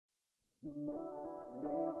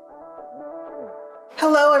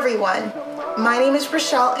Hello everyone, my name is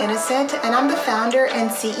Rochelle Innocent and I'm the founder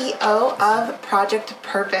and CEO of Project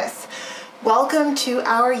Purpose. Welcome to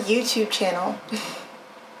our YouTube channel.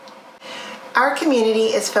 Our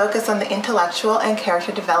community is focused on the intellectual and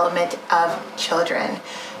character development of children.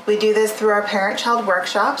 We do this through our parent-child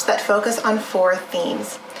workshops that focus on 4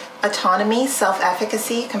 themes: autonomy,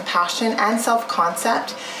 self-efficacy, compassion, and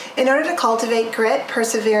self-concept, in order to cultivate grit,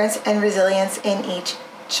 perseverance, and resilience in each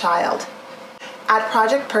child. At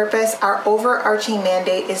Project Purpose, our overarching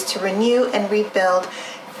mandate is to renew and rebuild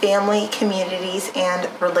family, communities, and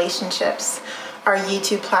relationships. Our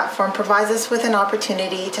YouTube platform provides us with an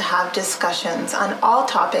opportunity to have discussions on all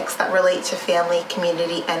topics that relate to family,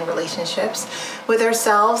 community, and relationships with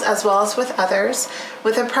ourselves as well as with others,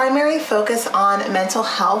 with a primary focus on mental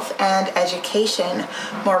health and education.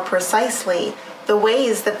 More precisely, the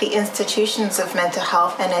ways that the institutions of mental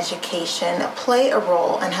health and education play a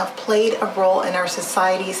role and have played a role in our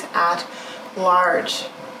societies at large.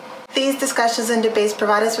 These discussions and debates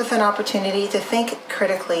provide us with an opportunity to think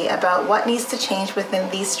critically about what needs to change within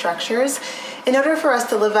these structures in order for us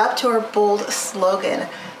to live up to our bold slogan: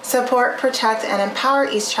 support, protect, and empower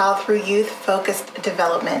each child through youth-focused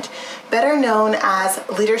development, better known as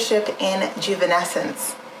leadership in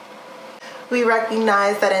juvenescence. We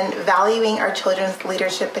recognize that in valuing our children's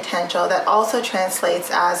leadership potential, that also translates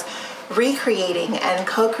as recreating and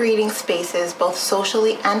co-creating spaces both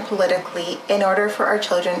socially and politically in order for our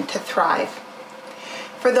children to thrive.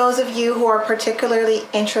 For those of you who are particularly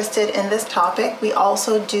interested in this topic, we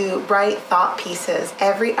also do Bright Thought pieces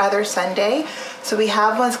every other Sunday. So we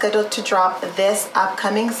have one scheduled to drop this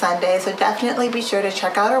upcoming Sunday. So definitely be sure to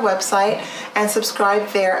check out our website and subscribe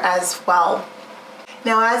there as well.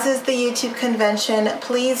 Now, as is the YouTube convention,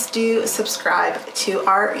 please do subscribe to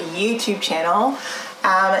our YouTube channel.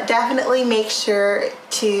 Definitely make sure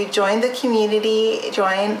to join the community,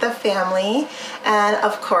 join the family, and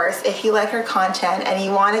of course, if you like our content and you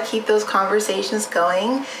want to keep those conversations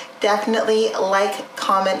going, definitely like,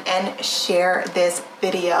 comment, and share this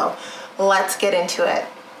video. Let's get into it.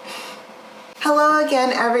 Hello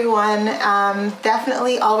again, everyone.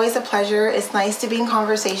 Definitely always a pleasure. It's nice to be in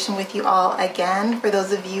conversation with you all again. For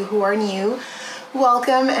those of you who are new,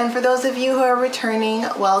 welcome. And for those of you who are returning,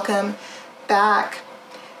 welcome back.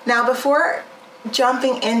 Now, before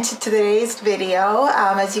jumping into today's video,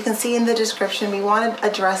 as you can see in the description, we want to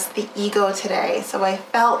address the ego today. So I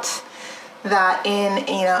felt that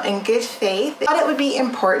in good faith, I thought it would be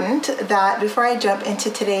important that before I jump into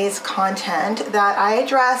today's content, that I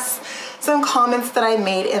address some comments that I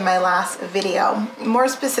made in my last video. More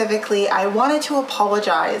specifically, I wanted to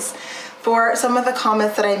apologize for some of the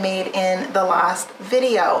comments that I made in the last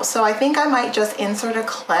video. So I think I might just insert a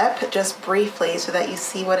clip just briefly so that you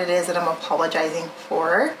see what it is that I'm apologizing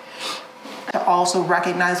for. To also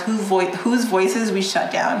recognize whose voices we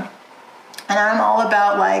shut down. And I'm all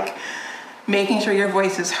about making sure your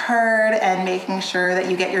voice is heard and making sure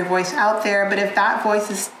that you get your voice out there. But if that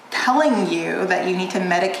voice is telling you that you need to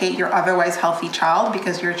medicate your otherwise healthy child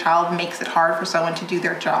because your child makes it hard for someone to do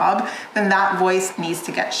their job, then that voice needs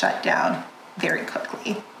to get shut down very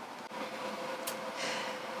quickly.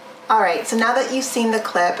 All right, so now that you've seen the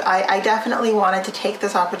clip, I definitely wanted to take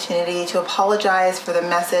this opportunity to apologize for the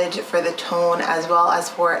message, for the tone, as well as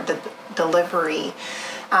for the delivery.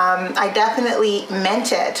 I definitely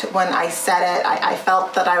meant it when I said it. I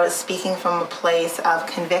felt that I was speaking from a place of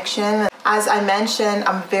conviction. As I mentioned,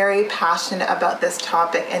 I'm very passionate about this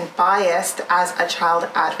topic and biased as a child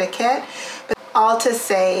advocate. But all to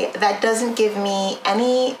say, that doesn't give me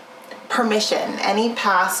any permission, any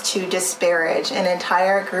pass to disparage an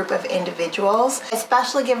entire group of individuals,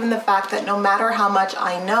 especially given the fact that no matter how much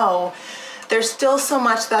I know, there's still so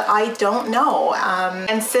much that I don't know.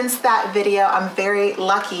 And since that video, I'm very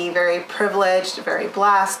lucky, very privileged, very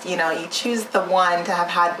blessed. You choose the one to have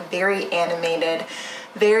had very animated,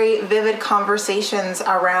 very vivid conversations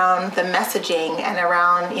around the messaging and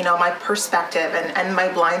around, my perspective and my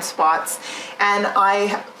blind spots. And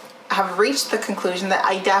I have reached the conclusion that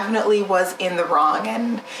I definitely was in the wrong.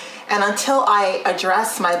 And until I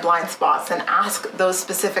address my blind spots and ask those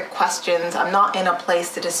specific questions, I'm not in a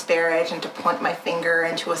place to disparage and to point my finger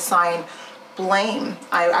and to assign blame.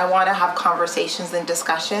 I want to have conversations and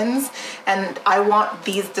discussions, and I want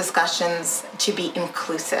these discussions to be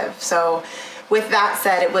inclusive. So with that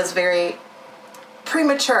said, it was very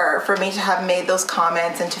premature for me to have made those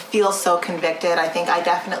comments and to feel so convicted. I think I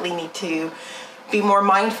definitely need to be more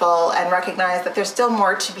mindful and recognize that there's still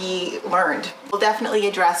more to be learned. We'll definitely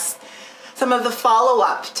address some of the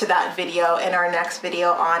follow-up to that video in our next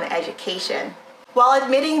video on education. While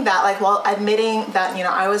admitting that,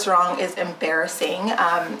 I was wrong is embarrassing.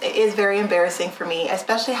 It is very embarrassing for me,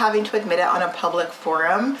 especially having to admit it on a public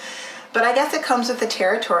forum. But I guess it comes with the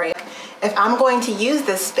territory. If I'm going to use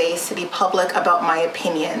this space to be public about my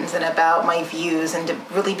opinions and about my views and to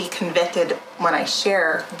really be convicted when I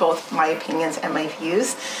share both my opinions and my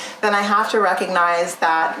views, then I have to recognize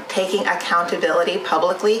that taking accountability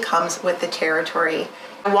publicly comes with the territory.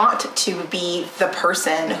 I want to be the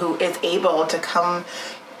person who is able to come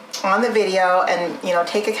on the video and,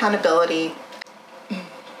 take accountability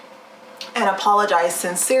and apologize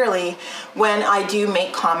sincerely when I do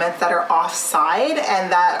make comments that are offside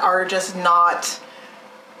and that are just not,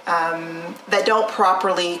 that don't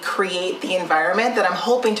properly create the environment that I'm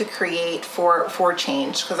hoping to create for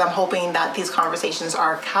change, because I'm hoping that these conversations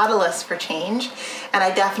are catalysts for change, and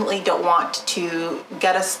I definitely don't want to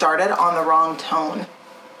get us started on the wrong tone.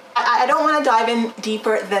 I don't want to dive in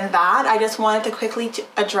deeper than that. I just wanted to quickly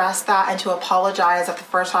address that and to apologize at the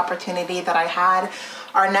first opportunity that I had.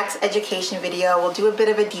 Our next education video will do a bit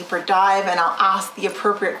of a deeper dive, and I'll ask the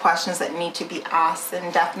appropriate questions that need to be asked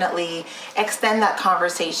and definitely extend that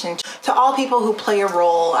conversation to all people who play a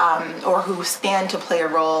role or who stand to play a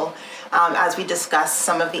role as we discuss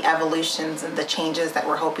some of the evolutions and the changes that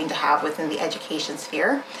we're hoping to have within the education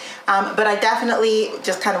sphere. But I definitely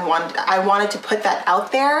just wanted to put that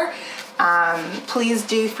out there. Please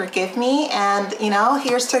do forgive me, and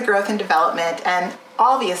here's to growth and development. And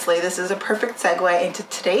obviously this is a perfect segue into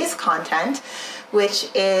today's content, which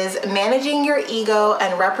is managing your ego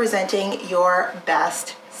and representing your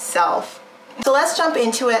best self. So let's jump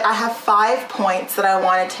into it. I have 5 points that I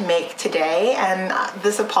wanted to make today, and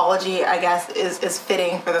this apology, I guess, is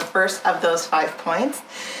fitting for the first of those 5 points,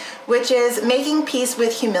 which is making peace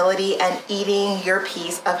with humility and eating your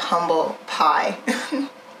piece of humble pie.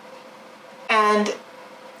 And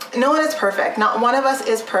no one is perfect. Not one of us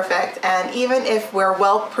is perfect. And even if we're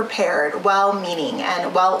well prepared, well-meaning,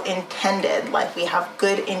 and well-intended, like we have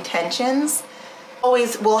good intentions,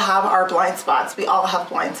 always will have our blind spots. We all have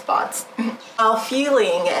blind spots. While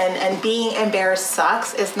feeling and being embarrassed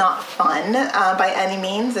sucks, is not fun by any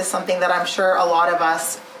means. It's something that I'm sure a lot of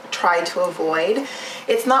us try to avoid.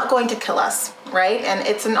 It's not going to kill us, right? And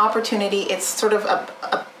it's an opportunity. It's sort of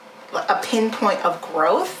a pinpoint of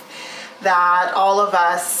growth that all of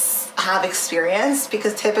us have experienced,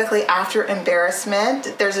 because typically after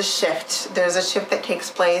embarrassment, there's a shift. There's a shift that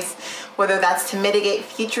takes place, whether that's to mitigate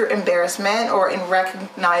future embarrassment or in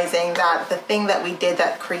recognizing that the thing that we did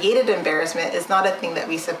that created embarrassment is not a thing that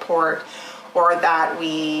we support or that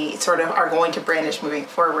we sort of are going to brandish moving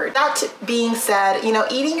forward. That being said,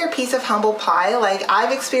 eating your piece of humble pie, like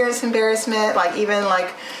I've experienced embarrassment,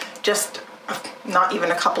 just not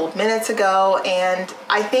even a couple of minutes ago, and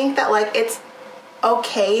I think that it's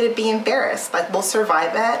okay to be embarrassed. We'll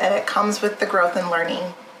survive it, and it comes with the growth and learning.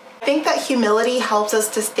 I think that humility helps us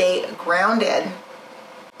to stay grounded.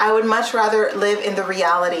 I would much rather live in the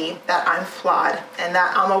reality that I'm flawed and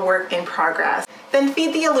that I'm a work in progress than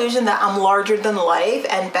feed the illusion that I'm larger than life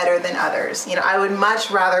and better than others. I would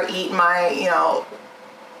much rather eat my,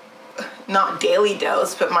 not daily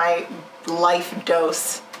dose, but my life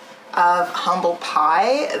dose of humble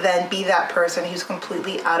pie than be that person who's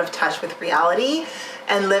completely out of touch with reality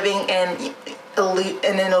and living in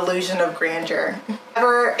an illusion of grandeur.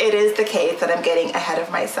 Whenever it is the case that I'm getting ahead of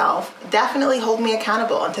myself, definitely hold me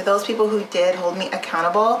accountable. And to those people who did hold me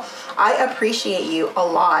accountable, I appreciate you a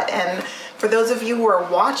lot. And for those of you who are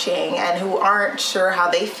watching and who aren't sure how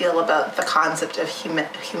they feel about the concept of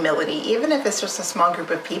humility, even if it's just a small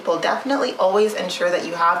group of people, definitely always ensure that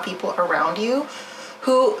you have people around you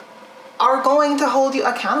who are going to hold you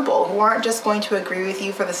accountable, who aren't just going to agree with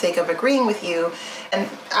you for the sake of agreeing with you. And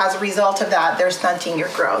as a result of that, they're stunting your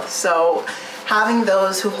growth. So having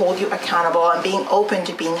those who hold you accountable and being open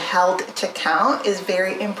to being held to account is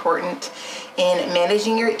very important in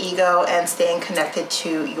managing your ego and staying connected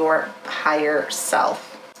to your higher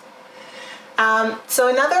self. So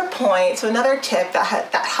another tip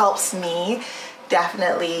that helps me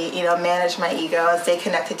definitely, manage my ego and stay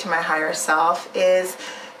connected to my higher self is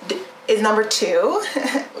number 2,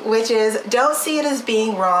 which is don't see it as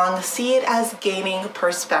being wrong, see it as gaining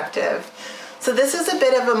perspective. So this is a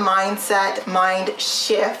bit of a mind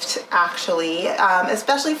shift, actually,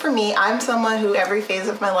 especially for me. I'm someone who every phase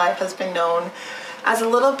of my life has been known as a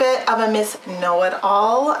little bit of a Miss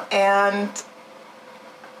Know-It-All, and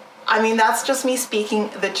I mean, that's just me speaking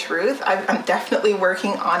the truth. I'm definitely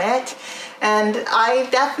working on it, and I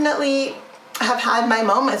definitely have had my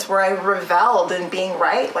moments where I reveled in being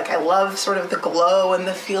right. I love sort of the glow and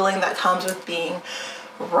the feeling that comes with being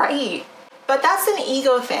right. But that's an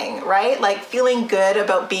ego thing, right? Like feeling good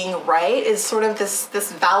about being right is sort of this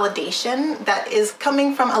validation that is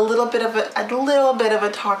coming from a little bit of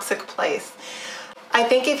a toxic place. I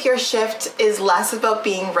think if your shift is less about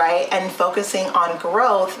being right and focusing on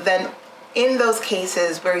growth, then in those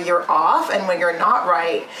cases where you're off and when you're not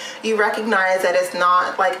right, you recognize that it's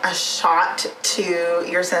not like a shot to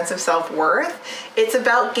your sense of self-worth. It's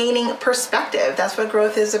about gaining perspective. That's what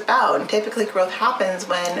growth is about. And typically growth happens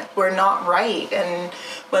when we're not right and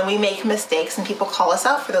when we make mistakes and people call us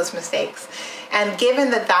out for those mistakes. And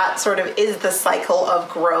given that that sort of is the cycle of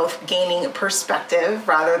growth, gaining perspective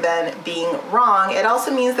rather than being wrong, it also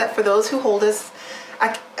means that for those who hold us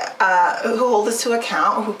to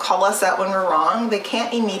account, who call us out when we're wrong, they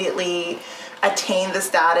can't immediately attain the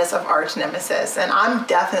status of arch nemesis. And I'm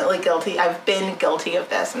definitely guilty. I've been guilty of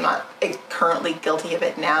this. I'm not currently guilty of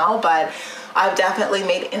it now, but I've definitely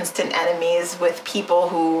made instant enemies with people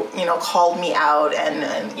who, called me out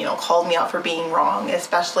and called me out for being wrong,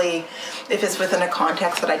 especially if it's within a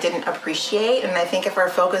context that I didn't appreciate. And I think if our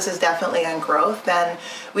focus is definitely on growth, then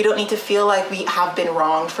we don't need to feel like we have been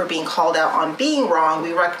wronged for being called out on being wrong.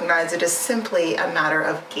 We recognize it is simply a matter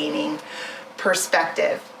of gaining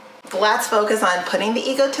perspective. Let's focus on putting the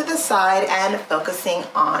ego to the side and focusing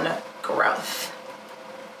on growth.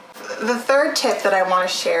 The third tip that I want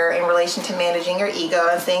to share in relation to managing your ego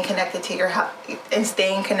and staying connected to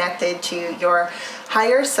your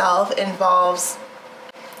higher self involves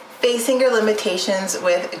facing your limitations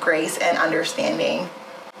with grace and understanding.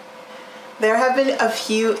 There have been a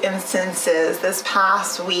few instances this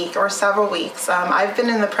past week or several weeks. I've been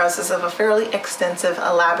in the process of a fairly extensive,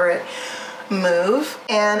 elaborate move,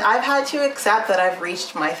 and I've had to accept that I've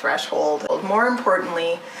reached my threshold. More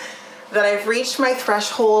importantly, that I've reached my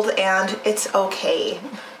threshold and it's okay.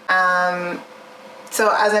 So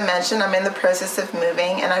as I mentioned, I'm in the process of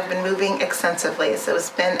moving and I've been moving extensively. So it's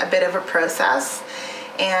been a bit of a process,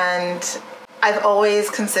 and I've always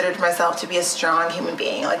considered myself to be a strong human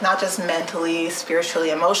being, like not just mentally, spiritually,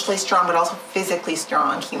 emotionally strong, but also physically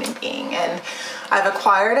strong human being. And I've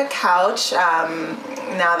acquired a couch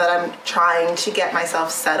now that I'm trying to get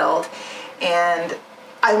myself settled. And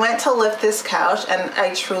I went to lift this couch and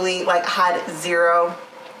I truly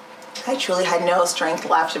had no strength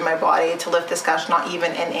left in my body to lift this couch, not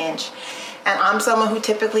even an inch. And I'm someone who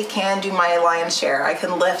typically can do my lion's share. I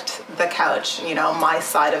can lift the couch, my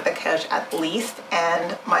side of the couch at least,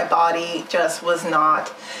 and my body just was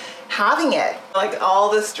not having it. Like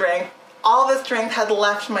all the strength had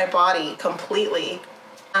left my body completely.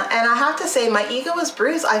 And I have to say, my ego was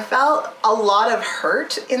bruised. I felt a lot of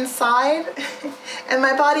hurt inside, and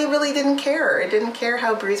my body really didn't care. It didn't care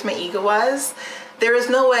how bruised my ego was. There was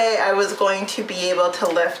no way I was going to be able to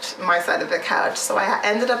lift my side of the couch. So I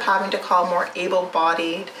ended up having to call more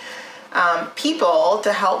able-bodied people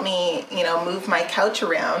to help me, move my couch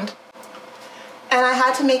around. And I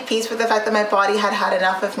had to make peace with the fact that my body had had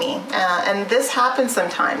enough of me. And this happens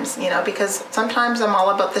sometimes, because sometimes I'm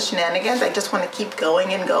all about the shenanigans. I just want to keep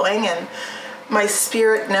going and going, and my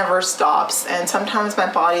spirit never stops. And sometimes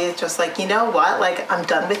my body is just like, you know what, like I'm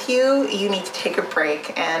done with you. You need to take a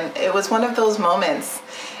break. And it was one of those moments.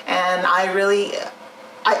 And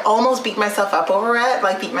I almost beat myself up over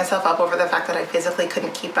it, beat myself up over the fact that I physically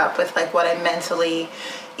couldn't keep up with what I mentally,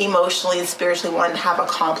 emotionally, and spiritually wanted to have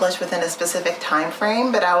accomplished within a specific time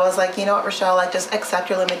frame. But I was like, you know what, Rochelle, just accept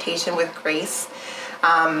your limitation with grace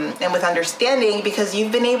and with understanding, because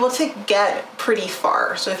you've been able to get pretty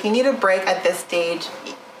far. So if you need a break at this stage,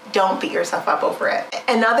 don't beat yourself up over it.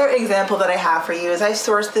 Another example that I have for you is I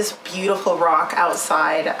sourced this beautiful rock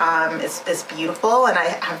outside. It's beautiful, and I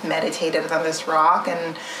have meditated on this rock,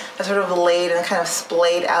 and I sort of laid and kind of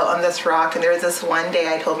splayed out on this rock. And there was this one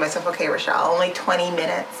day I told myself, okay, Rochelle, only 20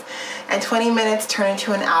 minutes. And 20 minutes turned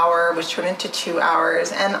into an hour, which turned into 2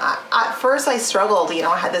 hours. And at first I struggled,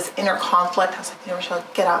 I had this inner conflict. I was like, Rochelle,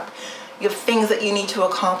 get up. You have things that you need to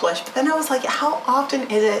accomplish. But then I was like, how often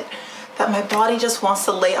is it that my body just wants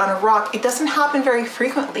to lay on a rock? It doesn't happen very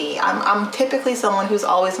frequently. I'm typically someone who's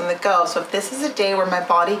always on the go. So if this is a day where my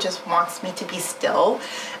body just wants me to be still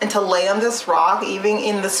and to lay on this rock, even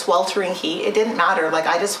in the sweltering heat, it didn't matter.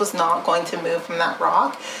 I just was not going to move from that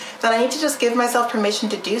rock. Then I need to just give myself permission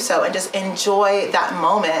to do so and just enjoy that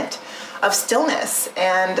moment of stillness.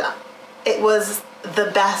 And it was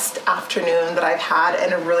the best afternoon that I've had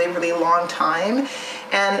in a really, really long time.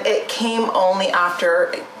 And it came only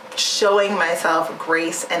after showing myself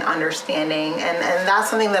grace and understanding. And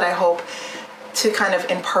that's something that I hope to kind of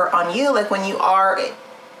impart on you. When you are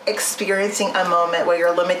experiencing a moment where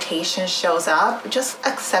your limitation shows up, just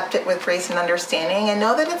accept it with grace and understanding and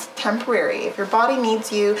know that it's temporary. If your body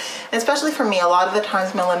needs you, and especially for me, a lot of the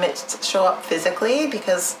times my limits show up physically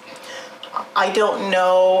because I don't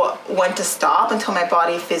know when to stop until my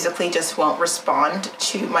body physically just won't respond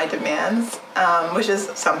to my demands, which is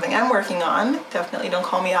something I'm working on. Definitely don't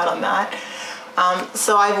call me out on that.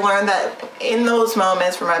 So I've learned that in those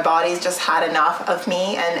moments where my body's just had enough of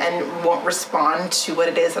me and won't respond to what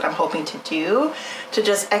it is that I'm hoping to do, to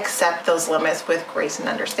just accept those limits with grace and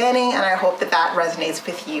understanding. And I hope that that resonates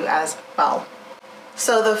with you as well.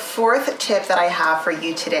 So the fourth tip that I have for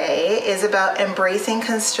you today is about embracing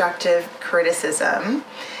constructive criticism,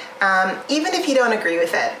 even if you don't agree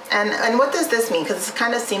with it. And what does this mean? Because it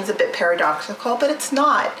kind of seems a bit paradoxical, but it's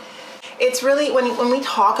not. It's really, when we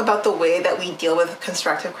talk about the way that we deal with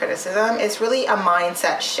constructive criticism, it's really a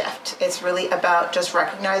mindset shift. It's really about just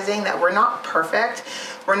recognizing that we're not perfect.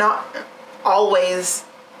 We're not always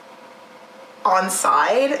on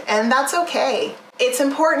side, and that's okay. It's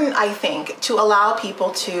important, I think, to allow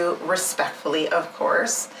people to respectfully, of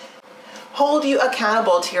course, hold you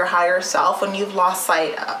accountable to your higher self when you've lost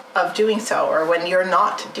sight of doing so or when you're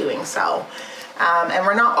not doing so. And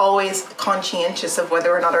we're not always conscientious of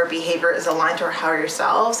whether or not our behavior is aligned to our higher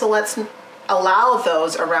self. So let's allow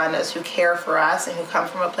those around us who care for us and who come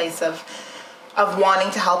from a place of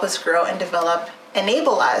wanting to help us grow and develop,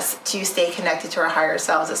 enable us to stay connected to our higher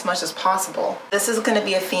selves as much as possible. This is going to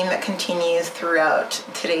be a theme that continues throughout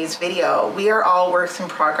today's video. We are all works in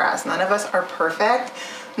progress. None of us are perfect.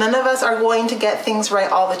 None of us are going to get things right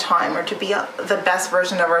all the time or to be the best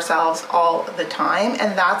version of ourselves all the time,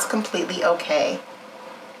 and that's completely okay.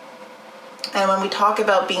 And when we talk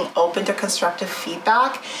about being open to constructive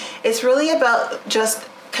feedback, it's really about just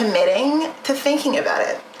committing to thinking about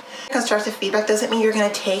it. Constructive feedback doesn't mean you're going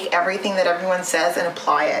to take everything that everyone says and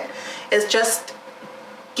apply it. It's just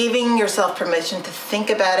giving yourself permission to think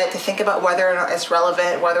about it, to think about whether or not it's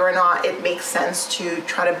relevant, whether or not it makes sense to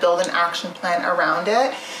try to build an action plan around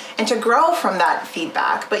it, and to grow from that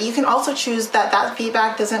feedback. But you can also choose that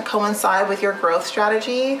feedback doesn't coincide with your growth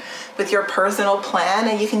strategy, with your personal plan,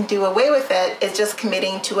 and you can do away with it. It's just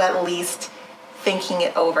committing to at least thinking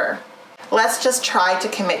it over. Let's just try to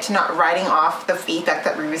commit to not writing off the feedback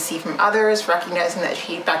that we receive from others, recognizing that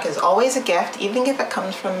feedback is always a gift, even if it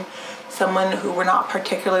comes from someone who we're not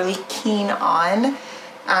particularly keen on.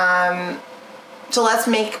 So let's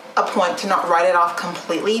make a point to not write it off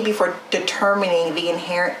completely before determining the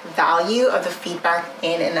inherent value of the feedback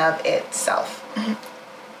in and of itself.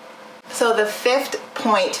 So the fifth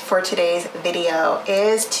point for today's video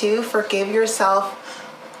is to forgive yourself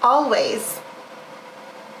always.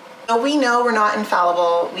 We know we're not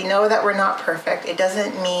infallible. We know that we're not perfect. It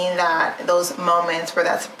doesn't mean that those moments where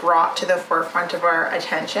that's brought to the forefront of our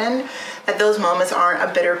attention, that those moments aren't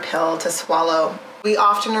a bitter pill to swallow. We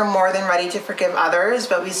often are more than ready to forgive others,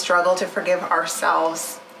 but we struggle to forgive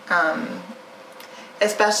ourselves.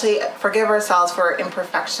 Especially forgive ourselves for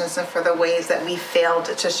imperfections and for the ways that we failed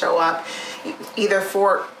to show up, either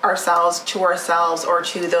for ourselves, to ourselves, or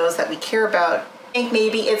to those that we care about. I think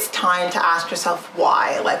maybe it's time to ask yourself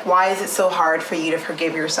why. Like, why is it so hard for you to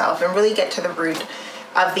forgive yourself, and really get to the root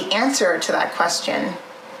of the answer to that question.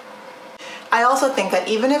 I also think that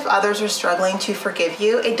even if others are struggling to forgive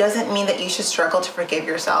you, it doesn't mean that you should struggle to forgive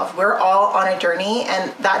yourself. We're all on a journey,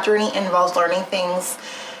 and that journey involves learning things,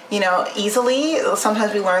 easily.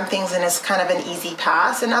 Sometimes we learn things and it's kind of an easy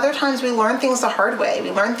pass, and other times we learn things the hard way.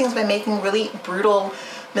 We learn things by making really brutal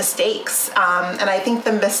mistakes. And I think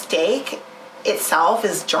the mistake itself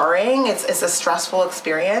is jarring. It's a stressful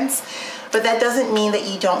experience, but that doesn't mean that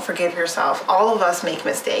you don't forgive yourself. All of us make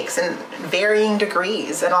mistakes in varying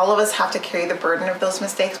degrees, and all of us have to carry the burden of those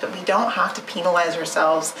mistakes, but we don't have to penalize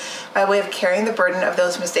ourselves by way of carrying the burden of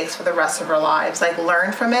those mistakes for the rest of our lives. Like,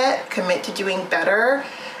 learn from it, commit to doing better,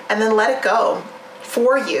 and then let it go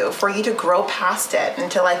for you to grow past it,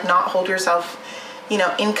 and to not hold yourself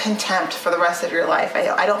in contempt for the rest of your life.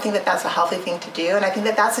 I don't think that that's a healthy thing to do, and I think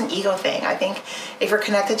that that's an ego thing. I think if you're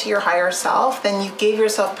connected to your higher self, then you give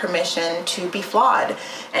yourself permission to be flawed,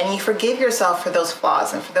 and you forgive yourself for those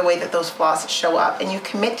flaws and for the way that those flaws show up, and you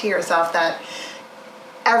commit to yourself that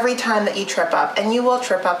every time that you trip up, and you will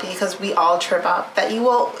trip up because we all trip up, that you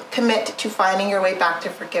will commit to finding your way back to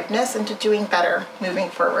forgiveness and to doing better moving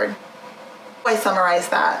forward. I summarize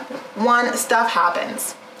that. 1, stuff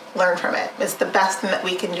happens. Learn from it. It's the best thing that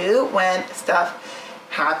we can do when stuff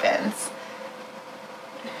happens.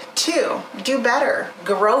 2, do better.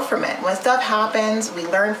 Grow from it. When stuff happens, we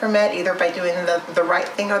learn from it, either by doing the right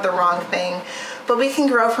thing or the wrong thing. But we can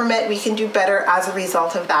grow from it. We can do better as a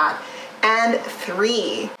result of that. And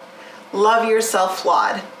 3, love yourself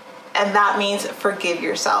flawed. And that means forgive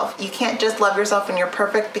yourself. You can't just love yourself when you're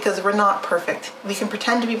perfect, because we're not perfect. We can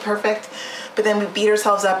pretend to be perfect, but then we beat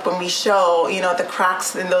ourselves up when we show, the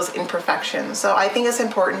cracks in those imperfections. So I think it's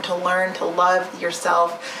important to learn to love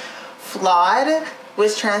yourself flawed,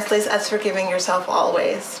 which translates as forgiving yourself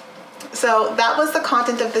always. So that was the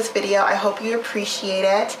content of this video. I hope you appreciate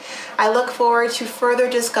it. I look forward to further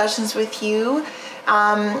discussions with you,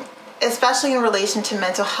 especially in relation to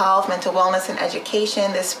mental health, mental wellness, and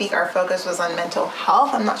education. This week our focus was on mental health.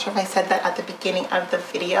 I'm not sure if I said that at the beginning of the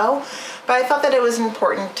video, but I thought that it was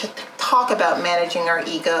important to talk about managing our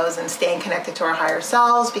egos and staying connected to our higher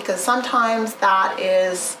selves, because sometimes that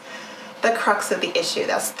is the crux of the issue.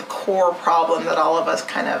 That's the core problem that all of us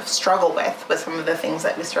kind of struggle with some of the things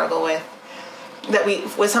that we struggle with,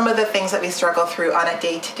 some of the things that we struggle through on a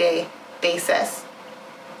day-to-day basis.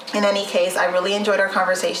 In any case, I really enjoyed our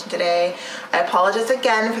conversation today. I apologize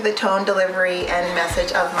again for the tone, delivery, and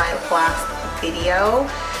message of my last video.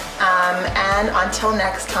 And until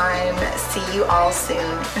next time, see you all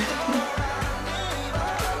soon.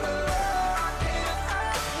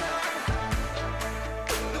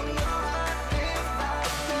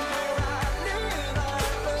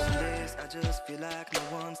 Feel like no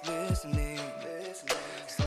one's listening.